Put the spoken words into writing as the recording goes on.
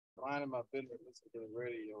minding my business, listening to the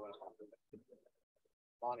radio, and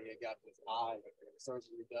Monty had got this eye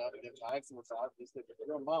surgery done. And then I asked him, so I just said,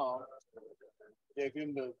 your mom gave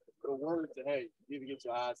him the word to, hey, you need to get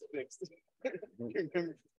your eyes fixed.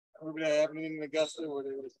 Remember that happening in Augusta where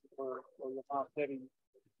they was, or your mom set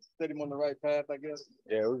him on the right path, I guess?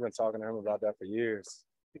 Yeah, we've been talking to him about that for years.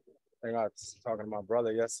 I think I was talking to my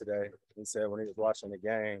brother yesterday. He said when he was watching the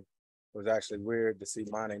game, it was actually weird to see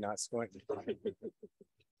Monty not squinting.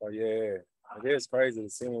 So, yeah, it is crazy to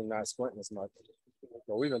see him not squinting as much.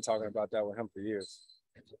 But we've been talking about that with him for years.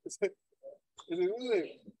 Is it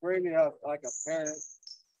really crazy how, like, a parent,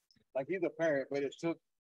 like, he's a parent, but it took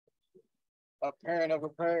a parent of a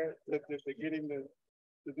parent to get him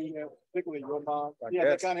to do that, particularly your mom? Yeah,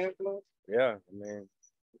 that kind of influence? Yeah, I mean,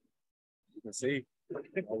 you can see,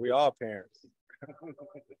 we all parents.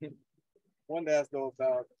 Wanted to ask, though,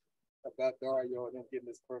 about Dario and him getting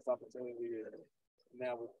his first opportunity, and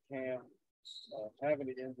now with Cam having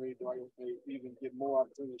the injury, Dario may even get more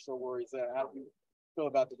opportunity to show where he's at. How do you feel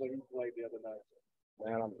about the way he played the other night?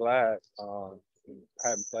 Man, I'm glad. I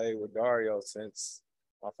haven't played with Dario since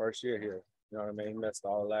my first year here. You know what I mean? He missed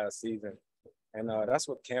all last season. And that's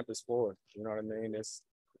what camp is for. You know what I mean? It's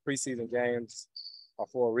preseason games are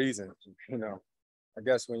for a reason. You know, I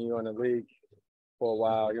guess when you're in the league for a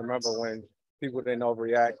while, you remember when people didn't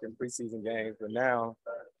overreact in preseason games, but now,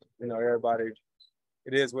 you know, everybody,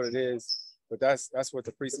 it is what it is. But that's what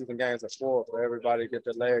the preseason games are for everybody to get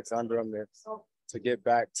their legs under them to get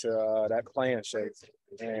back to that playing shape.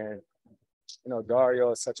 And, you know,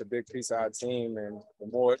 Dario is such a big piece of our team, and the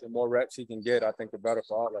more reps he can get, I think the better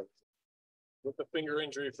for all of us. With the finger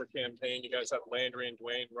injury for campaign, you guys have Landry and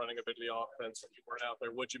Dwayne running a bit of the offense. You weren't out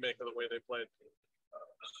there. What'd you make of the way they played?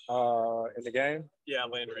 In the game? Yeah,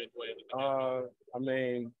 Landry and Dwayne. I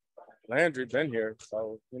mean, Landry been here,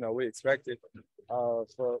 so, you know, we expected.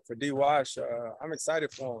 For D. Wash, I'm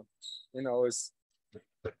excited for him. You know, this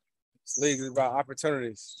league is about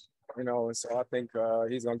opportunities, you know, and so I think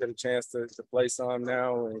he's going to get a chance to play some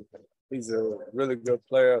now, and he's a really good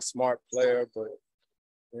player, a smart player, but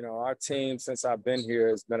you know, our team, since I've been here,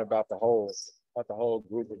 has been about the whole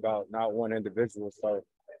group, about not one individual. So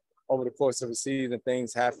over the course of the season,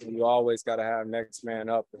 things happen. You always got to have next man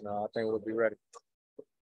up, and I think we'll be ready.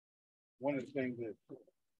 One of the things that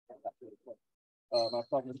I was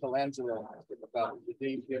talking to Colangelo about the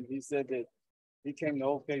team, he said that he came to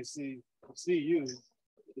OKC to see you.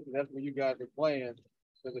 That's when you guys were playing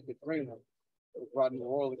for the Katrina. It brought New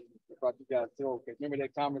Orleans. It brought you guys to OK. Remember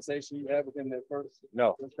that conversation you had with him that first?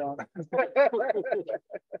 No.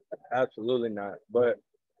 Absolutely not. But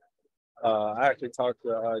I actually talked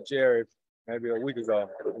to Jerry maybe a week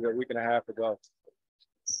and a half ago.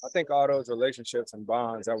 I think all those relationships and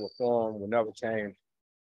bonds that were formed will never change,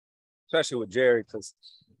 especially with Jerry, because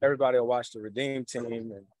everybody will watch the Redeem team,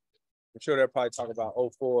 and I'm sure they'll probably talk about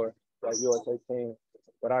 04, that USA team.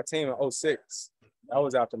 But our team in 06, that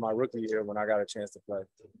was after my rookie year when I got a chance to play.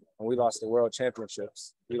 And we lost the world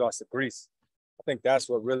championships. We lost to Greece. I think that's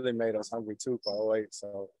what really made us hungry too for 08.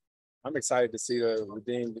 So I'm excited to see the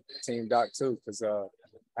Redeem team doc too, because I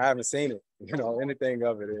haven't seen it, you know, anything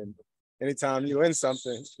of it. And anytime you're in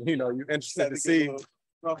something, you know, you're interested to see.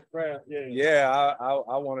 Yeah,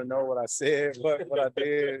 I want to know what I said, what I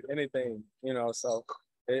did, anything, you know. So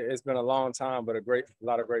it's been a long time, but a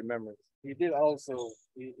lot of great memories. He did also,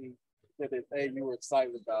 he said that, hey, you were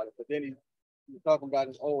excited about it, but then he was talking about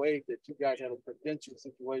in 08 that you guys had a credential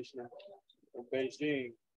situation in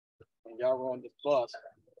Beijing, and y'all were on this bus,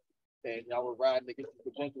 and y'all were riding to get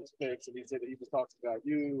the credentials fixed, and he said that he was talking about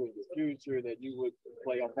you and your future, that you would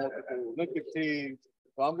play on multiple Olympic teams.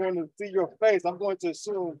 So I'm going to see your face. I'm going to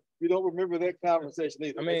assume you don't remember that conversation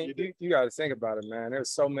either. I mean, you got to think about it, man.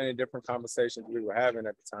 There's so many different conversations we were having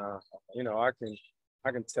at the time. You know, I can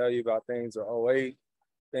tell you about things of 08,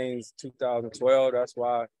 things 2012. That's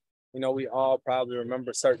why, you know, we all probably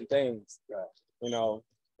remember certain things. You know,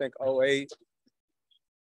 I think 08,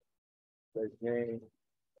 the game.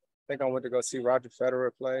 I think I went to go see Roger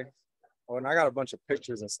Federer play. Oh, and I got a bunch of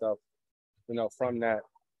pictures and stuff, you know, from that.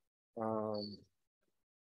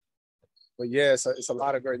 But yeah, it's a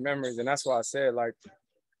lot of great memories. And that's why I said, like,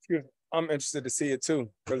 I'm interested to see it too,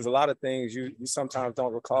 because a lot of things you sometimes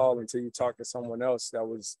don't recall until you talk to someone else that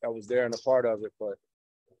was there and a part of it. But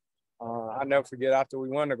I never forget after we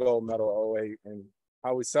won the gold medal 08 and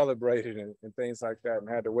how we celebrated and things like that, and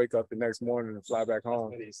had to wake up the next morning and fly back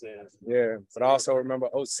home. Yeah, but I also remember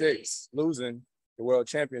 06 losing the world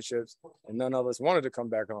championships, and none of us wanted to come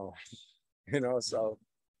back home. You know, so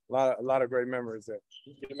a lot of great memories there.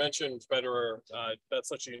 You mentioned Federer. That's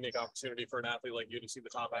such a unique opportunity for an athlete like you to see the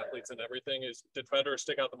top athletes and everything. Did Federer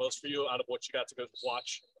stick out the most for you out of what you got to go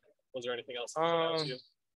watch? Was there anything else that stood out to you?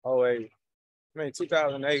 Oh, I mean,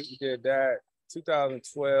 2008, we did that.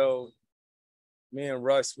 2012, me and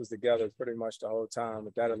Russ was together pretty much the whole time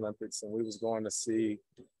at that Olympics, and we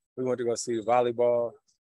went to go see the volleyball.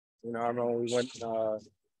 You know, I remember we went,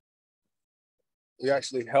 we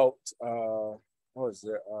actually helped, what was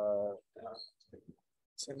it?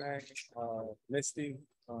 What's her name? Misty.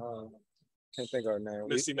 Can't think of her name.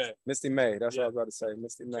 Misty May. Misty May. That's what I was about to say.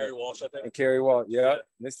 Misty May. Kerry Walsh, I think. And Kerry Walsh. Yeah.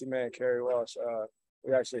 Misty May and Kerry Walsh.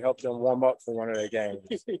 We actually helped them warm up for one of their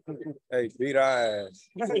games. Hey, beat our ass.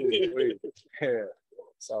 Yeah.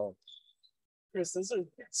 So. Chris, those are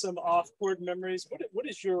some off-court memories. What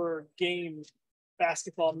is your game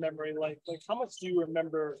basketball memory like? Like, how much do you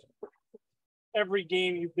remember every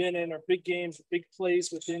game you've been in, or big games, or big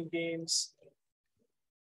plays within games?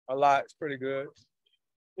 A lot. It's pretty good.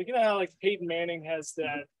 Like, you know how like Peyton Manning has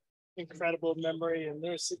that incredible memory, and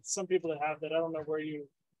there's some people that have that. I don't know where you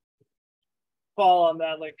fall on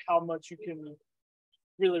that, like how much you can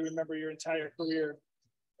really remember your entire career,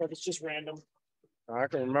 or if it's just random. I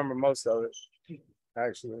can remember most of it,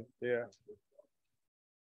 actually. Yeah.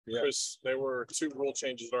 Chris, there were 2 rule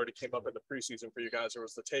changes that already came up in the preseason for you guys. There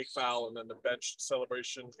was the take foul and then the bench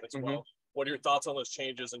celebration as well. What are your thoughts on those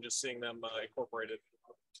changes and just seeing them incorporated?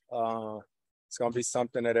 It's going to be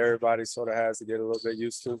something that everybody sort of has to get a little bit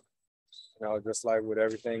used to, you know, just like with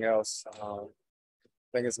everything else. I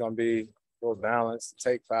think it's going to be a little balanced. The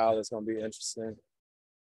take foul is going to be interesting.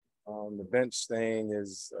 The bench thing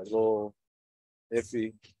is a little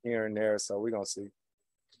iffy here and there, so we're going to see.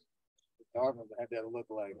 Darvin had that look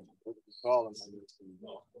like, what did you call him?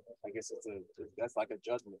 I guess that's like a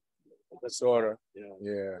judgment. Sort of. Yeah.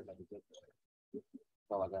 Yeah. That's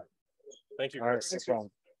all I got. Thank you. All right, no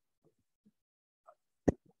problem.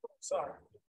 Sorry.